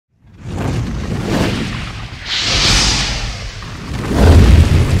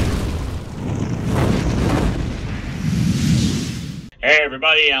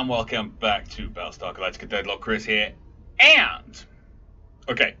everybody, and welcome back to Battlestar Galactica. Deadlock Chris here, and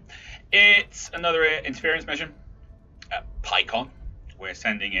okay, it's another interference mission at PyCon. We're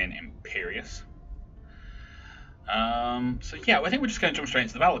sending in Imperius. So yeah, I think we're just going to jump straight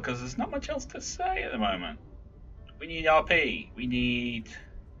into the battle because there's not much else to say at the moment. We need RP. We need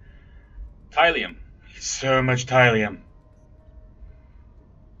Tylium. So much Tylium.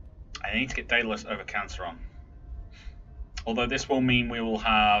 I need to get Daedalus over Canceron. Although this will mean we will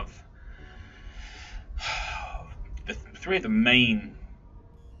have three of the main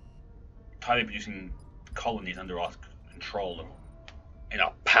Tylium producing colonies under our control in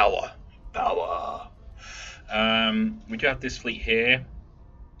our power. We do have this fleet here,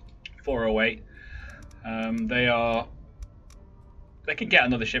 408. They can get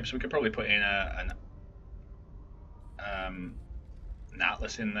another ship, so we could probably put in an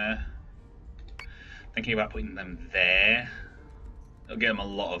Atlas in there. Thinking about putting them there. It'll get them a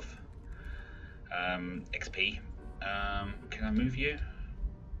lot of XP. Can I move you?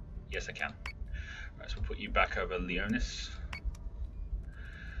 Yes, I can. Right, so we'll put you back over Leonis.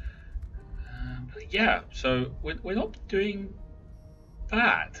 But yeah, so we're not doing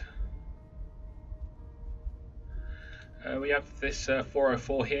bad. We have this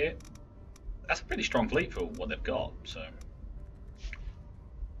 404 here. That's a pretty strong fleet for what they've got. So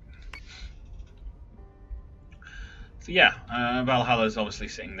yeah, Valhalla's obviously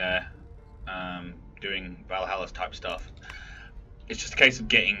sitting there doing Valhalla's type stuff. It's just a case of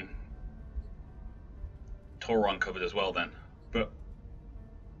getting Tauron covered as well then. But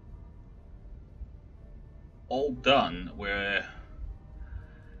all done, we're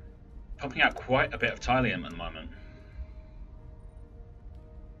pumping out quite a bit of Tylium at the moment.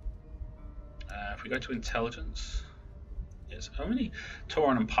 If we go to intelligence, it's only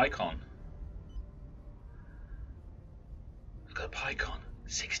Tauron and PyCon. Look at PyCon,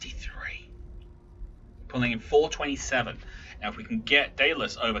 63. Pulling in 427. Now if we can get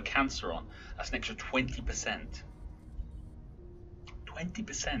Daedalus over Canceron, that's an extra 20%.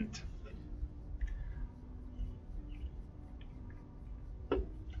 20%.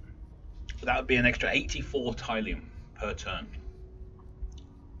 That would be an extra 84 Tylium per turn.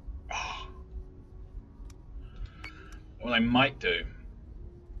 Oh. What I might do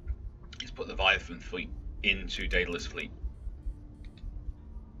is put the Leviathan fleet into Daedalus fleet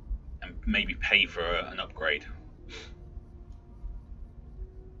and maybe pay for an upgrade.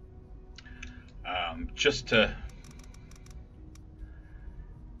 Just to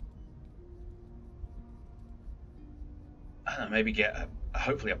I don't know, maybe get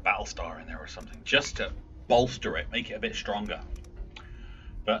hopefully a Battlestar in there or something, just to bolster it, make it a bit stronger.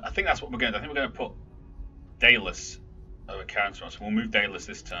 But I think that's what we're going to do. I think we're going to put Daedalus over Canceron, so we'll move Daedalus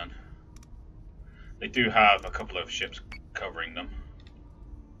this turn. They do have a couple of ships covering them.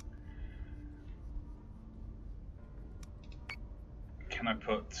 Can I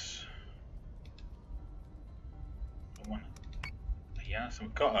put one? Yeah, so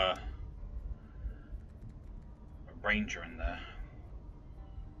we've got a Ranger in there.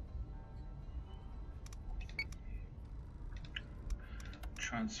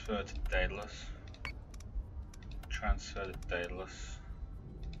 Transfer to Daedalus. Transfer to Daedalus.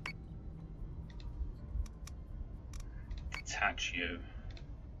 Detach you.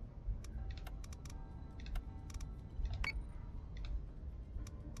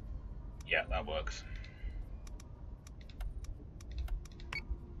 Yeah, that works.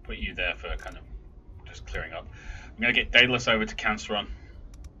 Put you there for kind of just clearing up. I'm going to get Daedalus over to Canceron.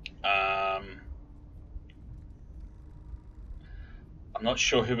 I'm not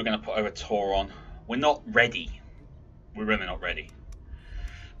sure who we're going to put over Tauron. We're not ready. We're really not ready.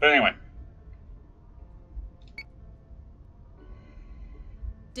 But anyway.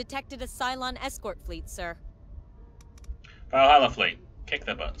 Detected a Cylon escort fleet, sir. Valhalla fleet. Kick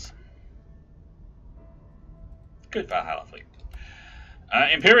their butts. Good Valhalla fleet.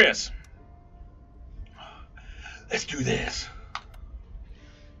 Imperius. Let's do this.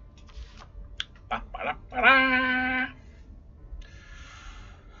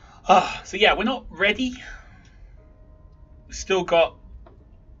 So yeah, we're not ready. We've still got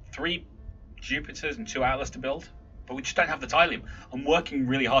 3 Jupiters and 2 Atlas to build, but we just don't have the Tylium. I'm working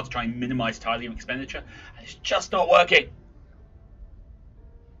really hard to try and minimize Tylium expenditure, and it's just not working.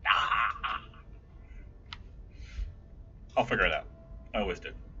 I'll figure it out. I always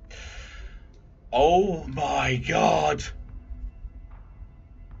do. Oh my god!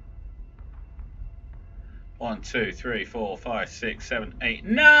 1, 2, 3, 4, 5, 6, 7, 8,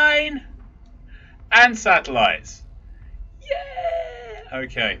 9! And satellites! Yeah!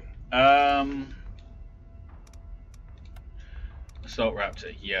 Okay. Assault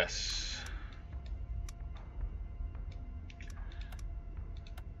Raptor, yes.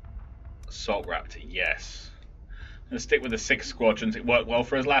 Assault Raptor, yes. Let's stick with the 6 squadrons. It worked well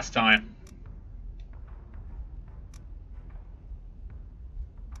for us last time.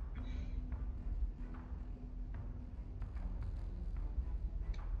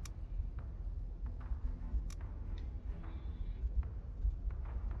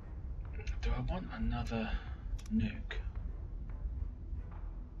 Do I want another nuke?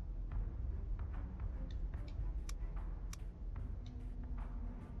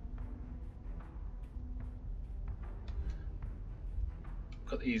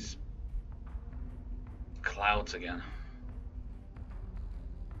 Got these clouds again.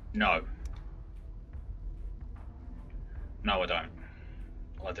 No. No, I don't.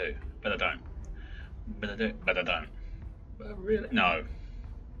 Well, I do, but I don't. But I do, but I don't. But really, no.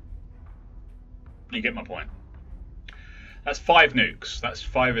 You get my point. That's 5 nukes. That's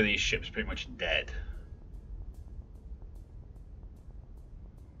 5 of these ships pretty much dead.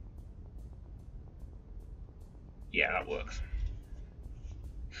 Yeah, that works.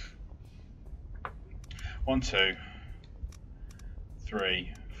 1, 2,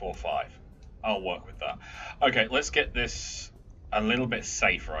 3, 4, 5. I'll work with that. Okay, let's get this a little bit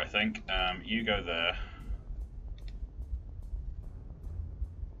safer, I think. You go there.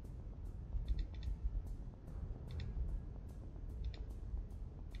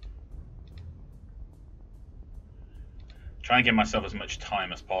 Try and give myself as much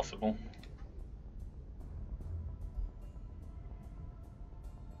time as possible.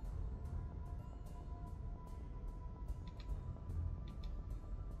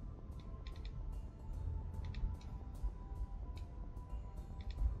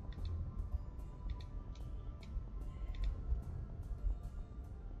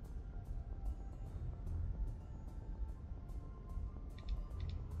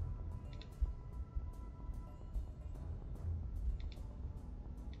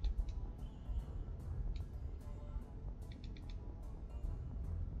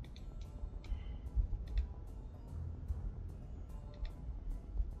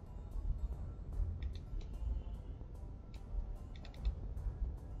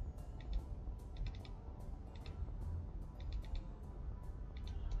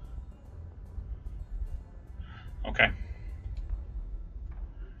 Okay.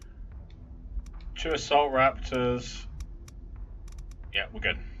 2 assault raptors. Yeah, we're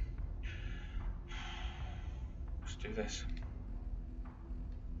good. Let's do this.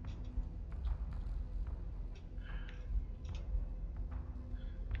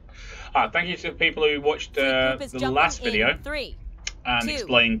 Thank you to the people who watched the last video 3, and 2,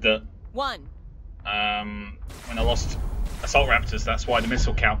 explained that 1. When I lost assault raptors, that's why the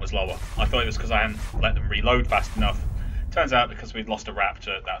missile count was lower. I thought it was because I hadn't let them reload fast enough. Turns out because we'd lost a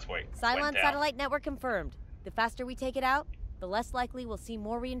raptor, that's why it Cylon went down. satellite network confirmed. The faster we take it out, the less likely we'll see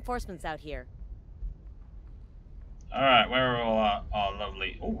more reinforcements out here. Alright, where are all our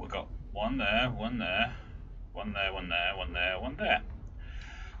lovely... Oh, we've got one there, one there, one there, one there, one there, one there.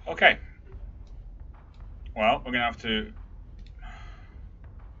 Okay. Well, we're going to have to...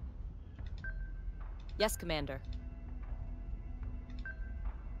 Yes, Commander.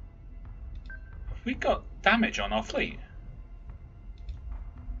 Have we got damage on our fleet?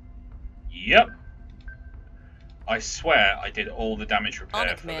 Yep. I swear I did all the damage repair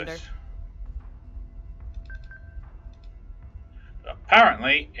for Commander. this. But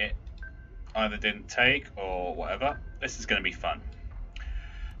apparently it either didn't take or whatever. This is going to be fun.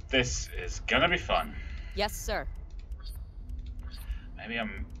 This is going to be fun. Yes, sir. Maybe I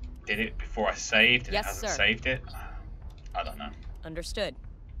did it before I saved and Yes, it hasn't sir. saved it. I don't know. Understood.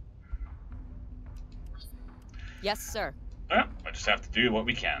 Yes, sir. Well, I just have to do what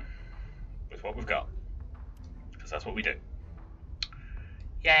we can with what we've got. Because that's what we do.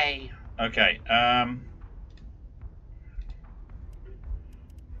 Yay! Okay,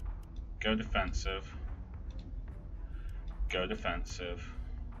 go defensive. Go defensive.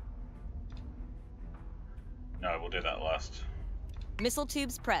 No, we'll do that last. Missile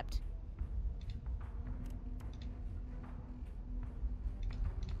tubes prepped.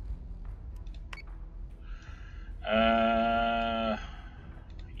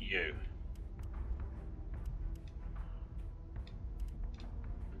 You.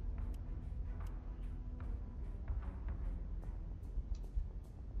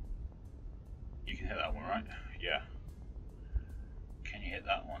 You can hit that one, right? Yeah. Can you hit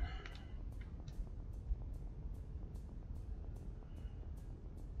that one?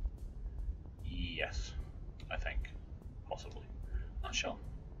 Yes, I think. Possibly. Not sure.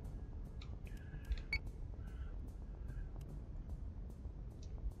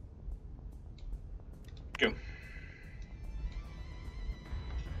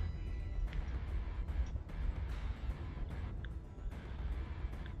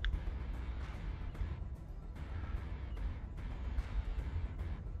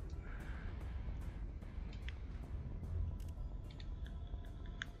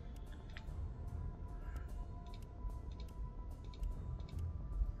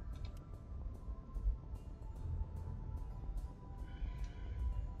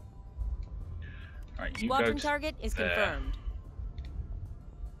 Right, you Squadron go target is there. confirmed.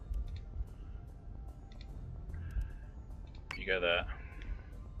 You go there.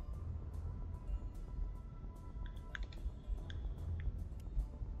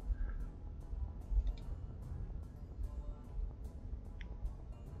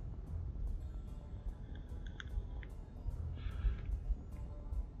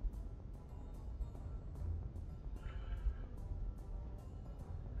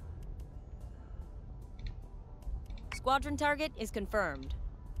 Squadron target is confirmed.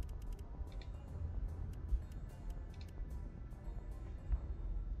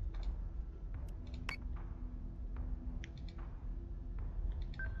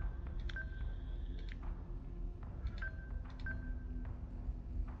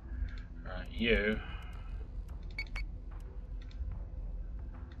 Right, you.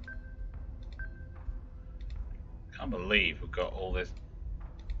 Can't believe we've got all this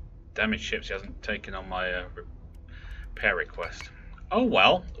damaged ships he hasn't taken on my repair request. Oh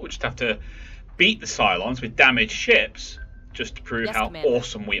well, we'll just have to beat the Cylons with damaged ships just to prove how Commander.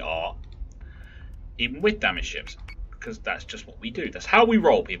 awesome we are, even with damaged ships. Because that's just what we do. That's how we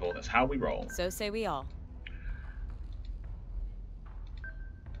roll, people. That's how we roll. So say we all.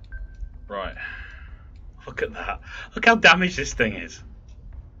 Right. Look at that. Look how damaged this thing is.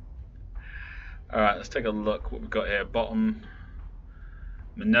 Alright, let's take a look what we've got here. Bottom.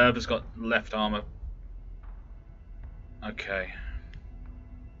 Minerva's got left armor. Okay.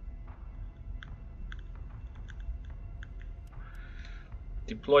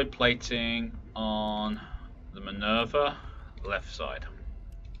 Deployed plating on the Minerva, left side.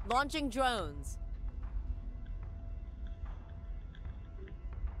 Launching drones.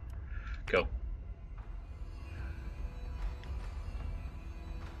 Go.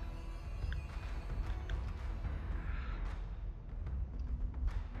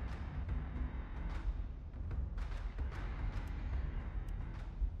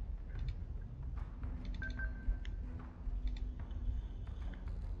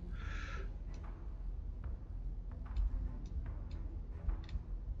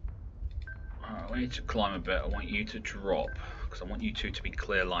 I want you to climb a bit. I want you to drop, because I want you two to be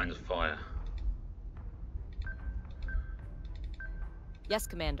clear lines of fire. Yes,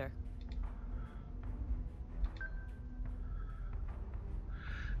 Commander.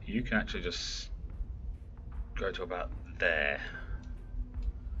 You can actually just go to about there.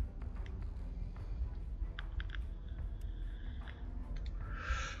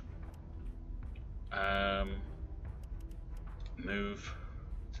 Move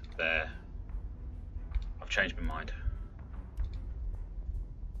to there. I've changed my mind.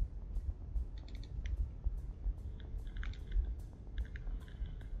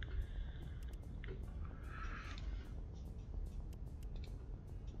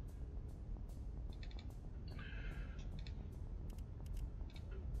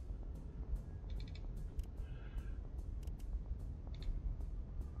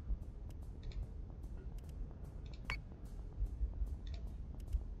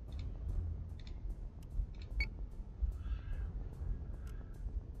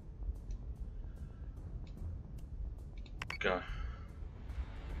 Go.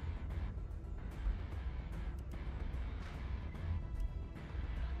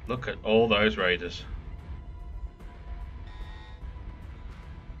 Look at all those raiders.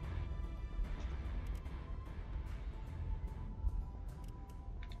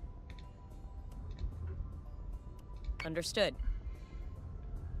 Understood.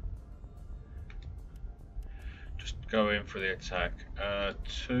 Just go in for the attack.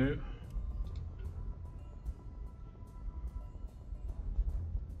 2.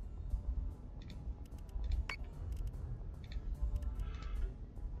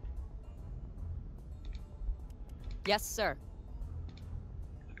 Yes, sir.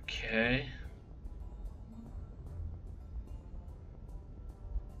 Okay.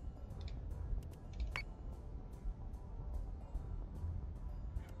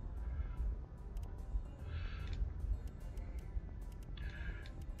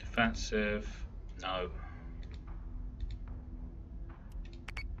 Defensive. No.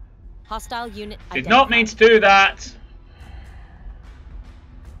 Hostile unit Did not mean to do that.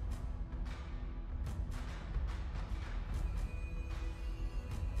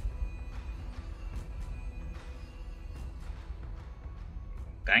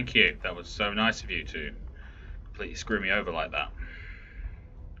 Thank you. That was so nice of you to completely screw me over like that.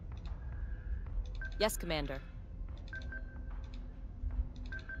 Yes, Commander.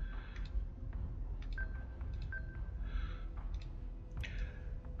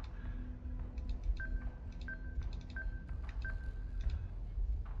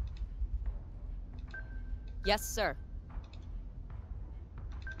 Yes, sir.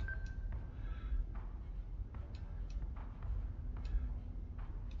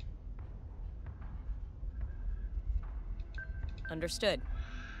 Understood.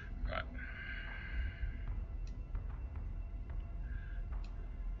 Right.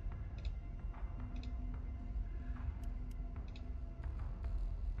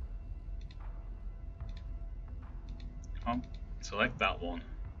 Select that one.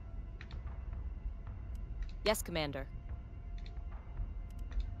 Yes, Commander.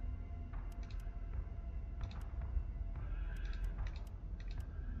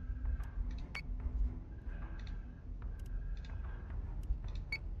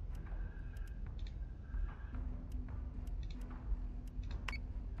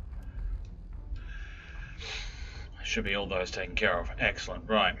 Should be all those taken care of. Excellent.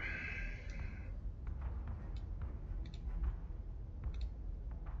 Right.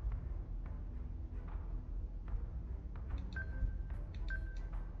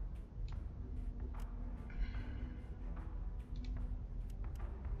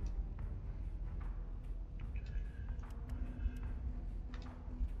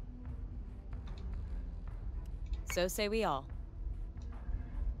 So say we all.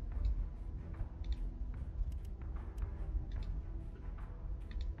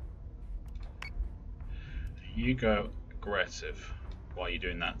 You go aggressive while you're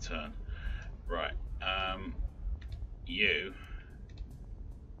doing that turn. Right. You.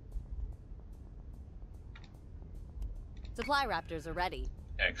 Supply raptors are ready.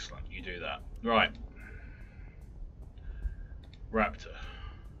 Excellent. You do that. Right. Raptor.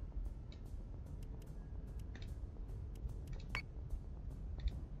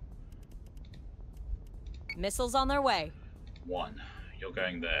 Missiles on their way. 1. You're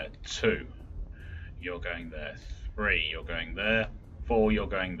going there. 2. You're going there. 3. You're going there. 4. You're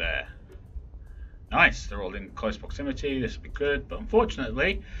going there. Nice. They're all in close proximity. This will be good. But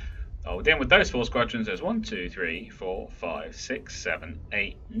unfortunately, we're dealing with those 4 squadrons. There's 1, 2, 3, 4, 5, 6, 7,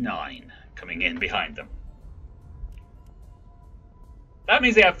 8, 9 coming in behind them. That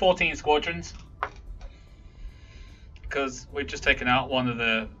means they have 14 squadrons. Because we've just taken out one of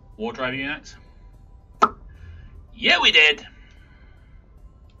the war driver units. Yeah, we did.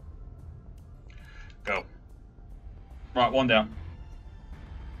 Go. Right, 1 down.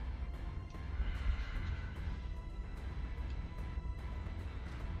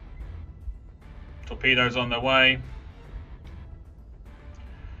 Torpedoes on their way.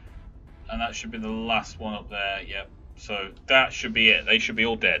 And that should be the last one up there. Yep. So that should be it. They should be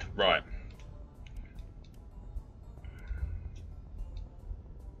all dead. Right.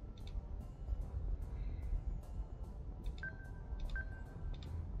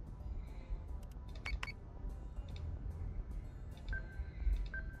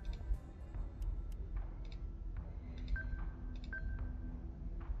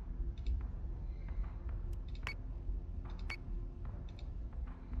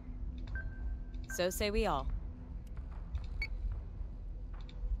 So say we all.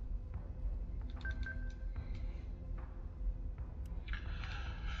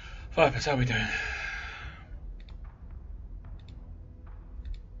 Vipers, how are we doing?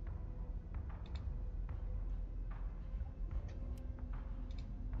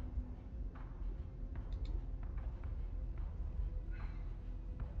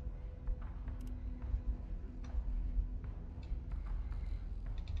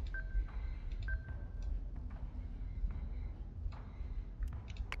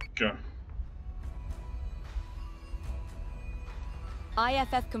 Go.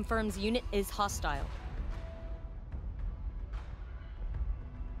 IFF confirms unit is hostile.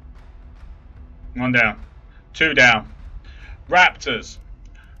 1 down. 2 down. Raptors.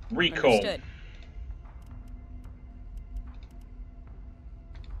 Recall. Understood.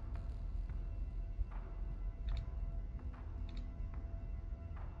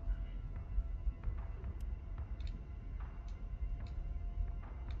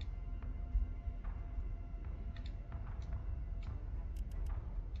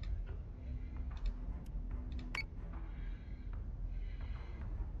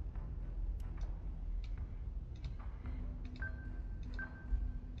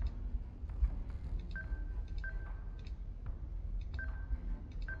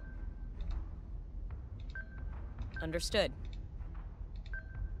 Understood.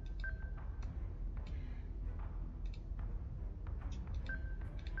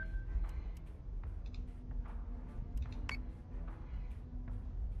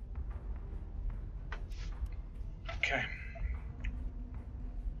 Okay.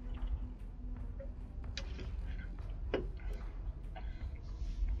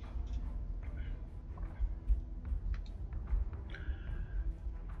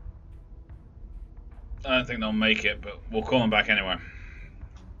 I don't think they'll make it, but we'll call them back anyway.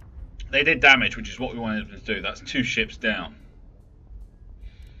 They did damage, which is what we wanted them to do. That's 2 ships down.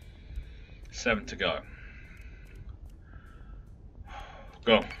 7 to go.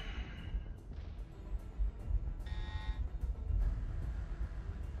 Go.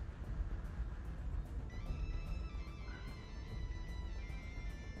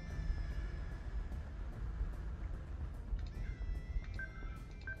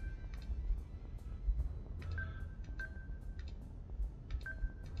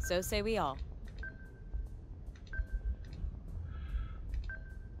 So say we all.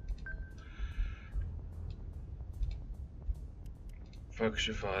 Focus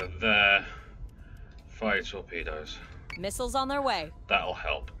your fire there. Fire torpedoes. Missiles on their way. That'll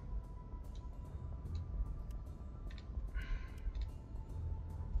help.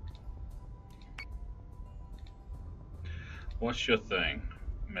 What's your thing?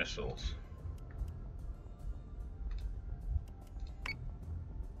 Missiles.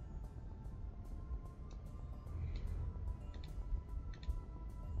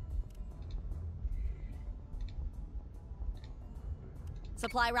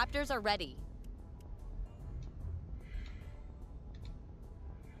 Supply raptors are ready.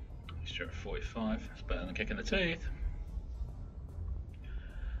 Sure, 45. That's better than a kick in the teeth.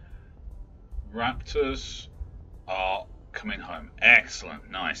 Raptors are coming home.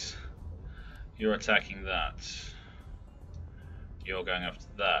 Excellent. Nice. You're attacking that. You're going after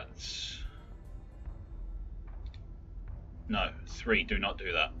that. No. 3. Do not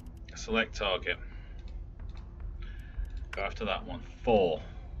do that. Select target. Go after that one. 4.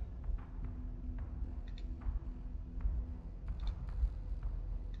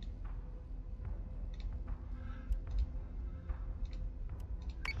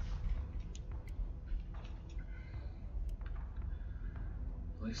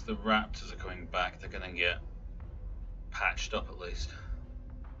 At least the raptors are coming back. They're going to get patched up at least.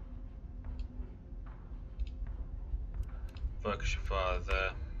 Focus your fire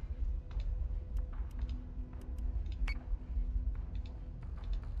there.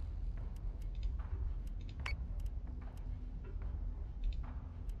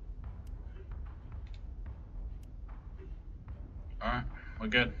 Alright, we're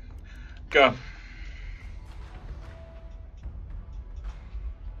good. Go.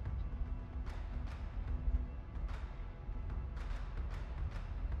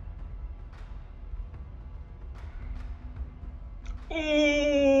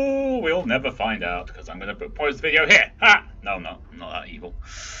 Ooh, we'll never find out because I'm going to pause the video here. Ha! No, no, I'm not that evil.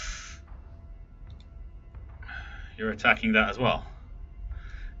 You're attacking that as well.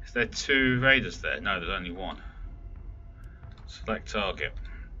 Is there 2 raiders there? No, there's only 1. Select target.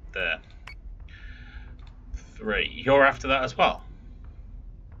 There. 3. You're after that as well.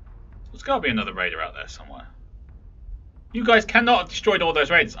 There's got to be another raider out there somewhere. You guys cannot have destroyed all those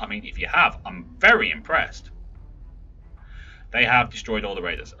raiders. I mean, if you have, I'm very impressed. They have destroyed all the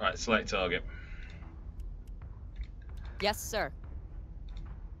raiders. Alright, select target. Yes, sir.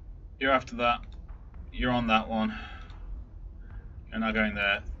 You're after that. You're on that one. You're not going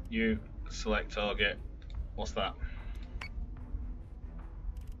there. You select target. What's that?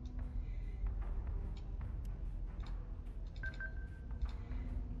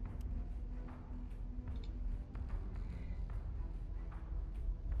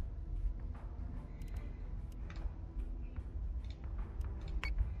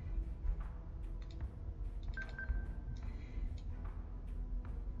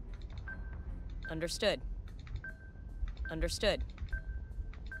 Understood. Understood.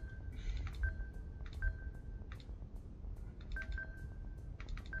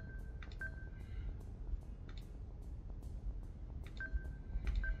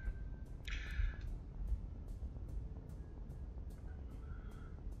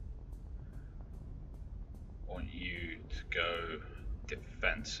 I want you to go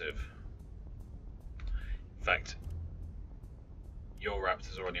defensive. In fact, your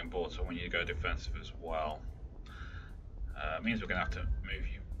raptors are already on board, so I want you to go defensive as well. It means we're going to have to move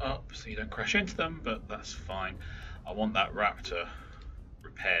you up so you don't crash into them, but that's fine. I want that raptor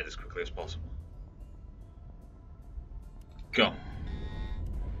repaired as quickly as possible. Go.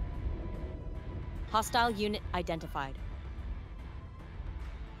 Hostile unit identified.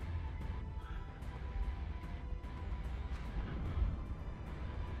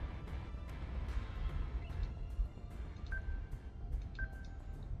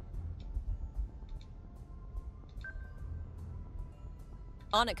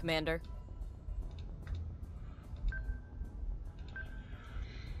 On it, Commander.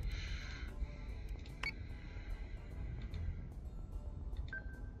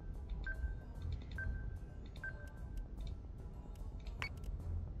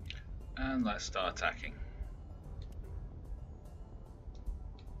 And let's start attacking.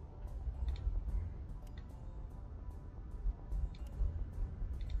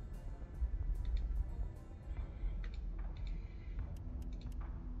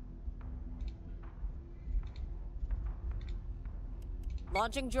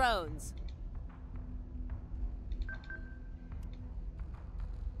 Launching drones.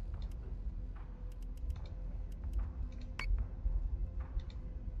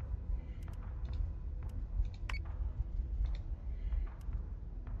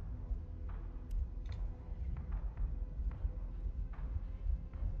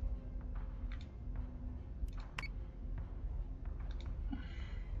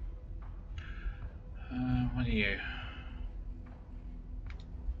 What are you?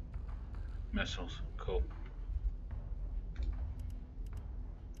 Missiles. Cool.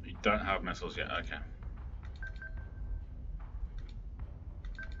 You don't have missiles yet. Okay.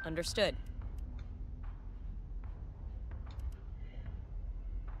 Understood.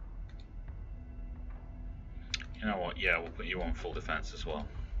 You know what? Yeah, we'll put you on full defense as well.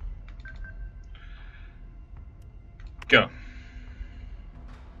 Go.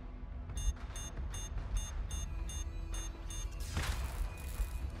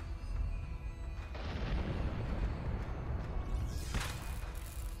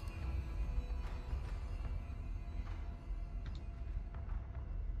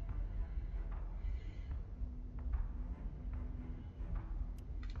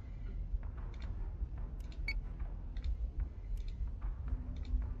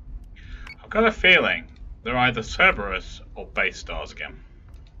 I've got a feeling they're either Cerberus or base stars again.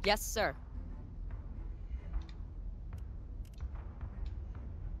 Yes, sir.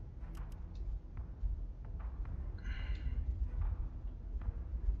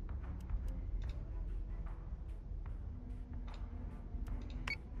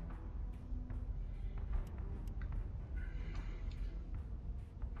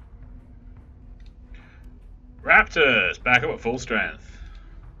 Raptors, back up at full strength.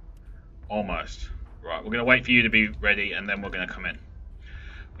 Almost. Right, we're going to wait for you to be ready and then we're going to come in.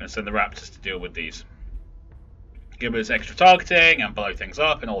 We're going to send the Raptors to deal with these. Give us extra targeting and blow things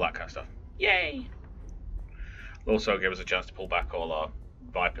up and all that kind of stuff. Yay! Also give us a chance to pull back all our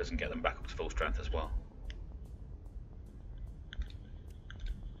Vipers and get them back up to full strength as well.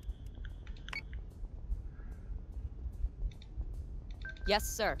 Yes,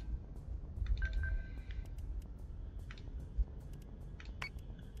 sir.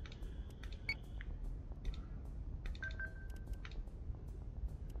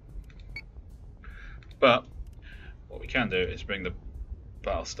 But what we can do is bring the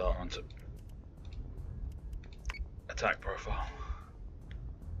Battlestar onto attack profile.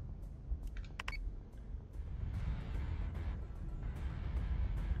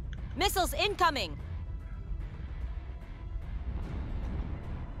 Missiles incoming!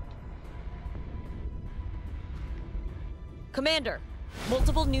 Commander,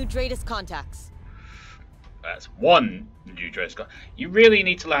 multiple new Dratus contacts. That's one new Dratus. You really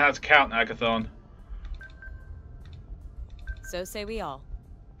need to learn how to count, Agathon. So say we all.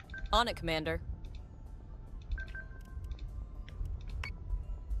 On it, Commander.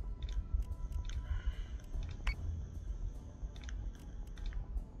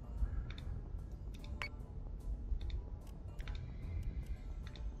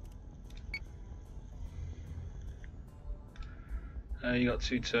 You got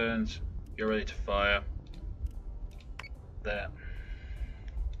 2 turns. You're ready to fire. There.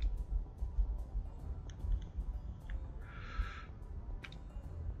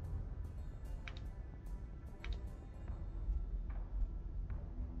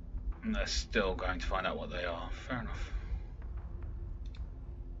 And they're still going to find out what they are. Fair enough.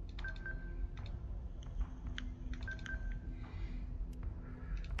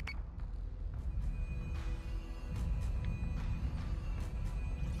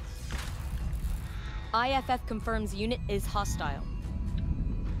 IFF confirms unit is hostile.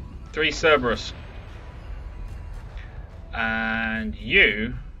 3 Cerberus. And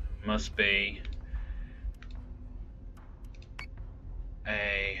you must be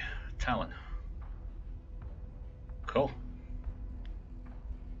a Talon. Cool.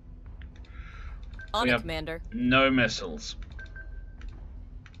 On We it, have Commander. no missiles.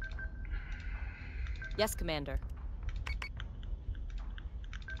 Yes, Commander.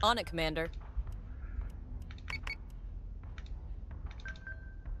 On it, Commander.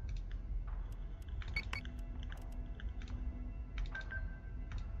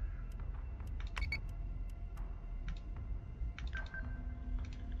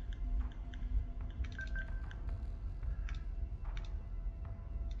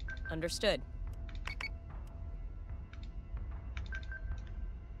 Understood.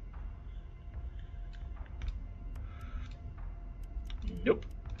 Nope.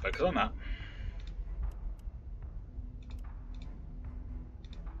 Focus on that.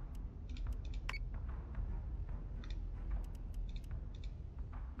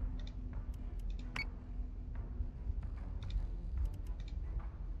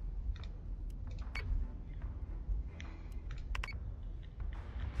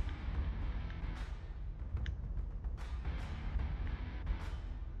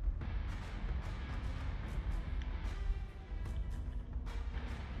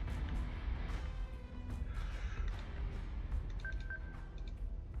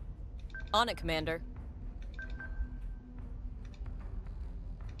 On it, Commander.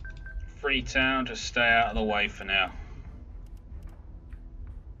 Freetown, just stay out of the way for now.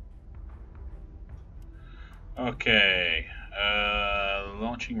 Okay.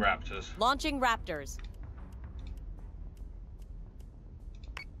 Launching Raptors. Launching Raptors.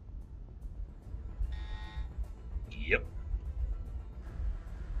 Yep.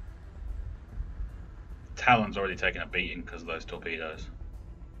 Talon's already taken a beating because of those torpedoes.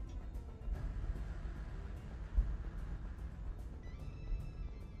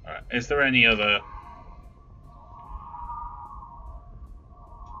 Alright, is there any other...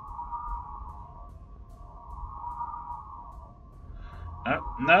 No,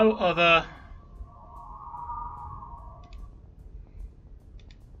 no other...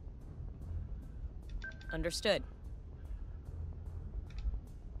 Understood.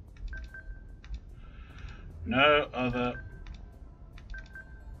 No other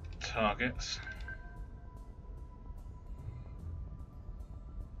targets.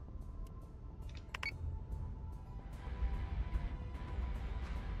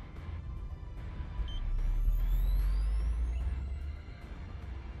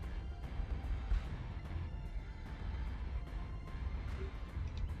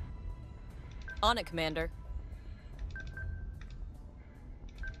 On it, Commander.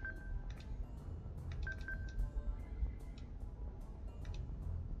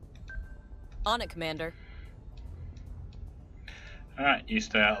 On it, Commander. Alright, you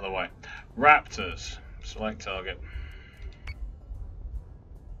stay out of the way. Raptors. Select target.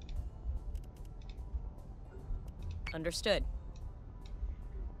 Understood.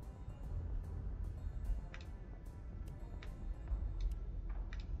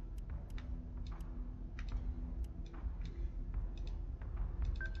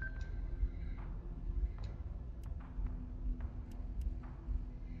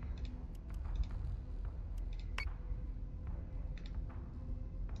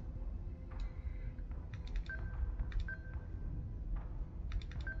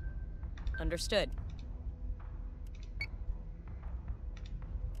 Understood.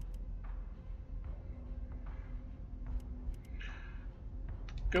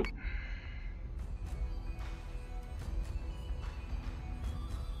 Go.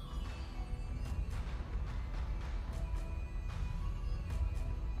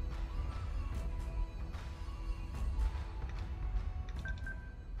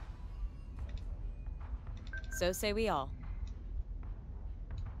 So say we all.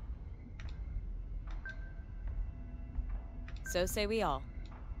 So say we all.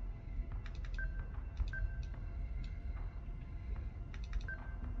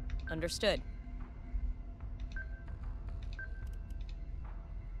 Understood.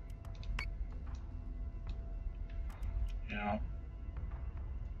 Yeah.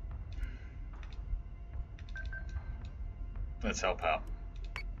 Let's help out.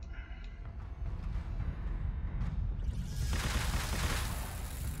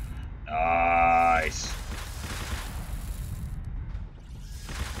 Nice.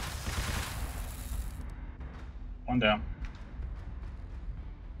 One down.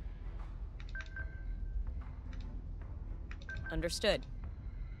 Understood.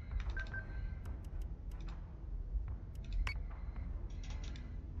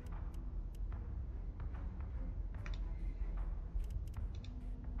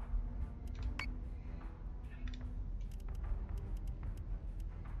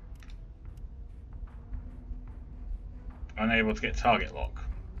 Unable to get target lock.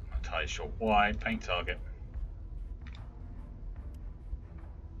 Not entirely sure why. Paint target.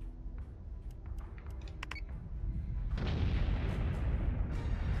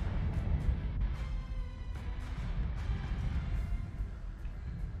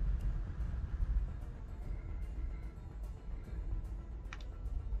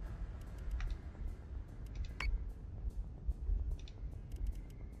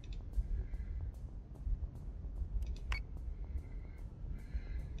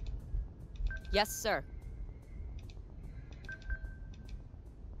 Yes, sir.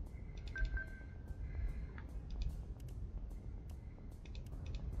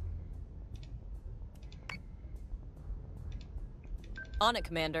 On it,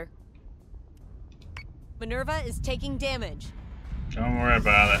 Commander. Minerva is taking damage. Don't worry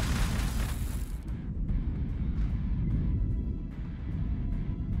about it.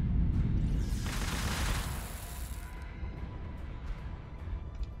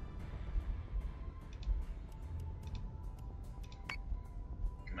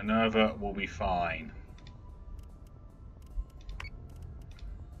 Minerva will be fine.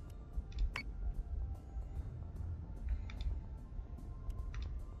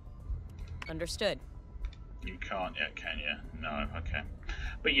 Understood. You can't yet, can you? No, okay.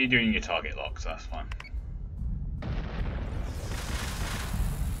 But you're doing your target locks, that's fine.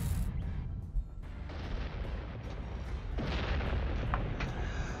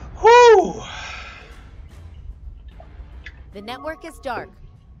 Whew! The network is dark.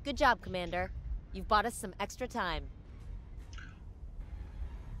 Good job, Commander. You've bought us some extra time.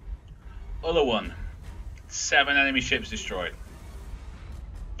 Other one. 7 enemy ships destroyed.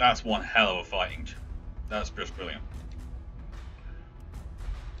 That's one hell of a fighting. That's just brilliant.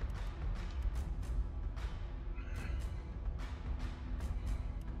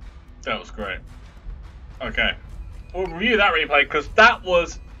 That was great. Okay. We'll review that replay because that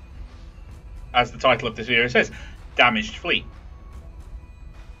was, as the title of this video says, Damaged Fleet.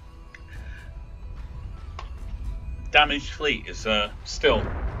 Damaged Fleet is still,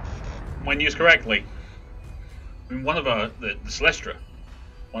 when used correctly, one of our, the Celestra,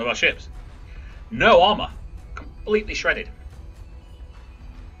 one of our ships. No armor, completely shredded.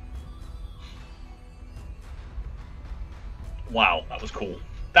 Wow, that was cool.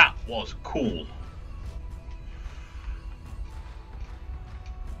 That was cool.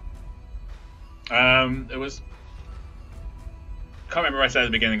 It was, can't remember what I said at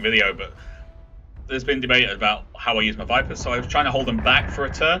the beginning of the video, but there's been debate about how I use my Vipers, so I was trying to hold them back for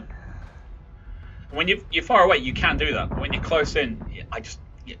a turn. When you're far away, you can do that. But when you're close in,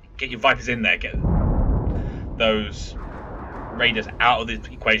 get your Vipers in there, get those Raiders out of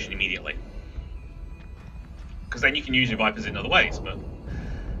the equation immediately. Because then you can use your Vipers in other ways. But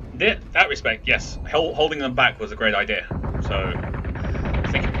in that respect, yes, holding them back was a great idea. So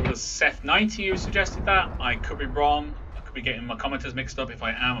I think it was Seth90 who suggested that. I could be wrong. I could be getting my commenters mixed up. If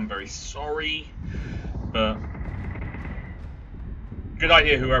I am, I'm very sorry. But good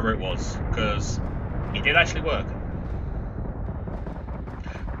idea, whoever it was, because it did actually work.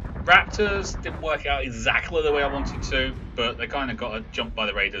 Raptors didn't work out exactly the way I wanted to, but they kind of got jumped by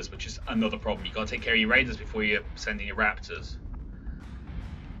the Raiders, which is another problem. You've got to take care of your Raiders before you send in your Raptors.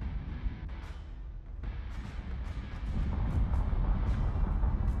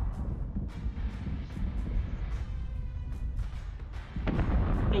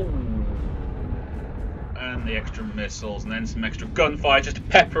 Ooh. And the extra missiles, and then some extra gunfire just to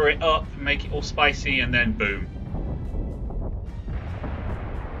pepper it up, make it all spicy, and then boom.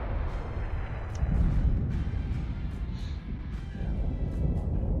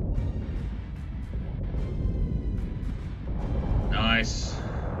 Nice.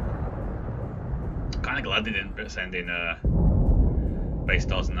 Kind of glad they didn't send in base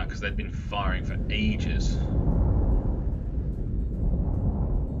stars and that, because they'd been firing for ages.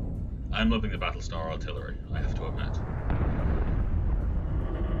 I'm loving the Battlestar artillery, I have to admit.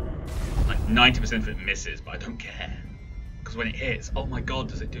 Like 90% of it misses, but I don't care. Because when it hits, oh my god,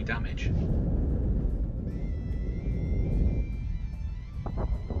 does it do damage.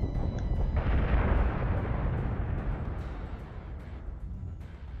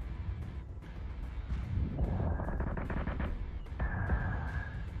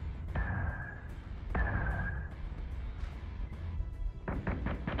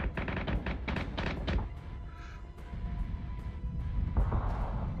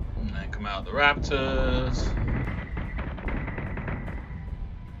 Out the Raptors.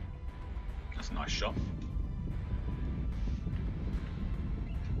 That's a nice shot.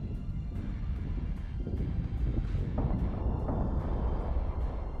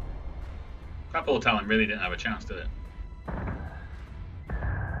 That ball talent really didn't have a chance, did it?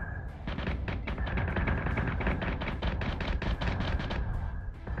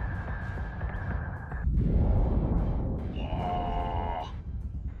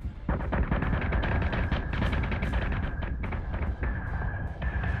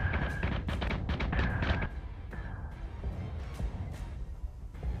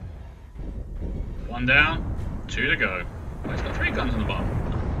 One down, 2 to go. Oh, it's got 3 guns on the bottom.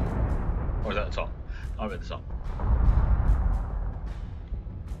 Or is that the top? I'll be at the top.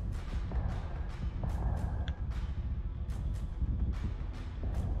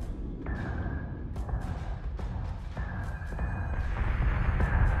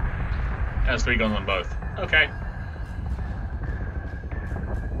 Has 3 guns on both. Okay.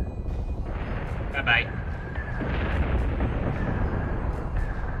 Bye-bye.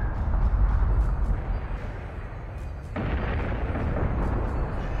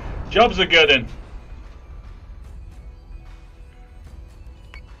 Jobs are good in.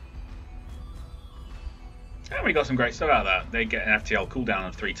 And we got some great stuff out of that. They get an FTL cooldown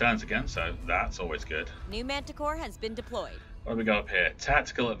of 3 turns again, so that's always good. New Manticore has been deployed. What do we got up here?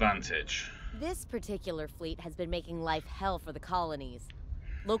 Tactical advantage. This particular fleet has been making life hell for the colonies.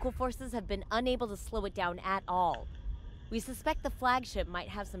 Local forces have been unable to slow it down at all. We suspect the flagship might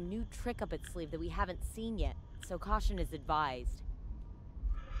have some new trick up its sleeve that we haven't seen yet, so caution is advised.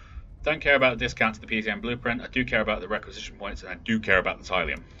 Don't care about the discount to the PTM blueprint. I do care about the requisition points, and I do care about the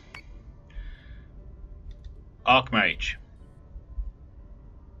Cylon. Archmage.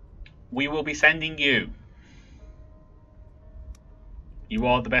 We will be sending you. You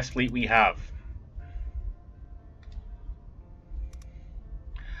are the best fleet we have.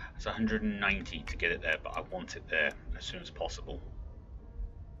 It's 190 to get it there, but I want it there as soon as possible.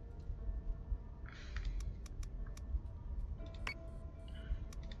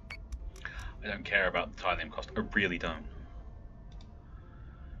 I don't care about the titanium cost. I really don't.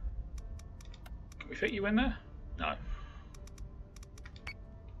 Can we fit you in there? No.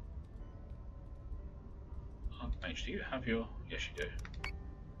 Archmage, do you have your... Yes, you do.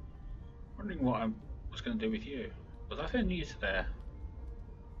 Wondering what I was going to do with you. Was I sending you to there?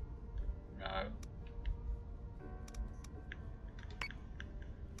 No. I'm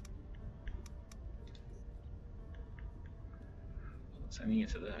sending you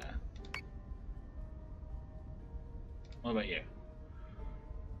to there. What about you?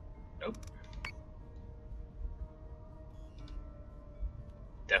 Nope.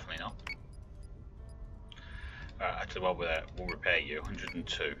 Definitely not. Actually, while we're there, we'll repair you.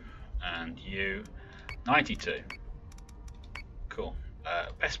 102. And you, 92. Cool.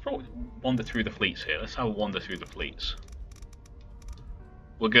 Best probably wander through the fleets here. Let's have a wander through the fleets.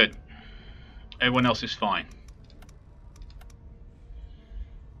 We're good. Everyone else is fine.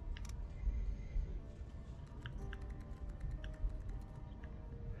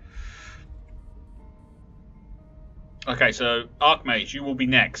 Okay, so Archmage, you will be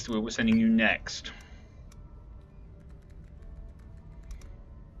next. We're sending you next.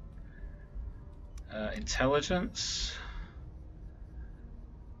 Intelligence.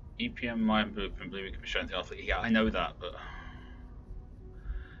 EPM mind blueprint, believe we can be strengthened off. Yeah, I know that, but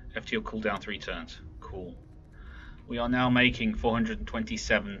FTL cooldown 3 turns. Cool. We are now making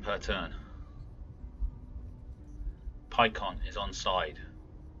 427 per turn. Pycon is on side.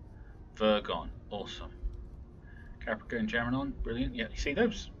 Vergon, awesome. Caprica and Germanon, brilliant. Yeah, you see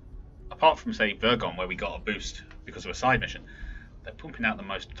those? Apart from say Vergon, where we got a boost because of a side mission, they're pumping out the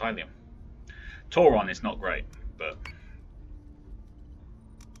most Titanium. Tauron is not great, but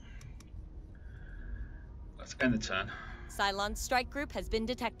let's end the turn. Cylon's strike group has been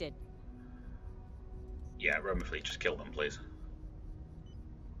detected. Yeah, Roman fleet, just kill them, please.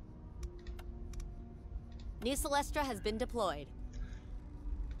 New Celestra has been deployed.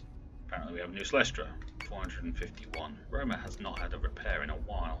 Apparently we have a new Celestra, 451. Roma has not had a repair in a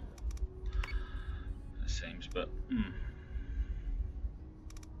while, it seems, but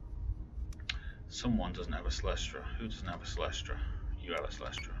someone doesn't have a Celestra. Who doesn't have a Celestra? You have a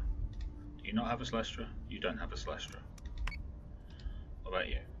Celestra. Do you not have a Celestra? You don't have a Celestra. What about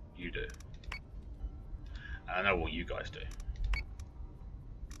you? You do. And I know what you guys do.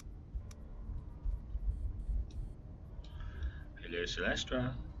 Hello,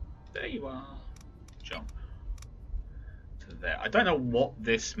 Celestra. There you are. Jump to there. I don't know what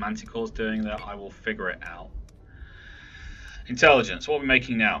this Manticore's doing there. I will figure it out. Intelligence. What are we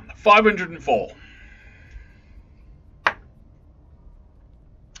making now? 504.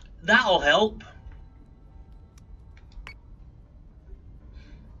 That'll help.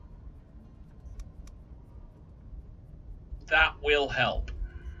 That will help.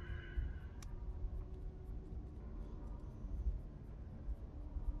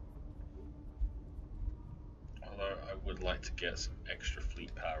 Although I would like to get some extra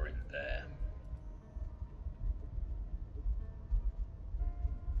fleet power in there.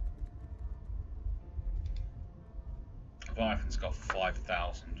 Leviathan's got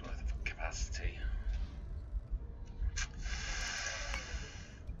 5,000 worth of capacity.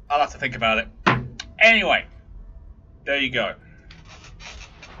 I'll have to think about it. Anyway, there you go.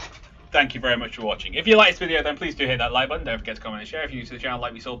 Thank you very much for watching. If you like this video, then please do hit that like button. Don't forget to comment and share. If you're new to the channel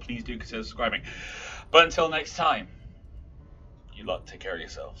like we saw, please do consider subscribing. But until next time, you lot take care of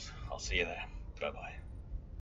yourselves. I'll see you there. Bye-bye.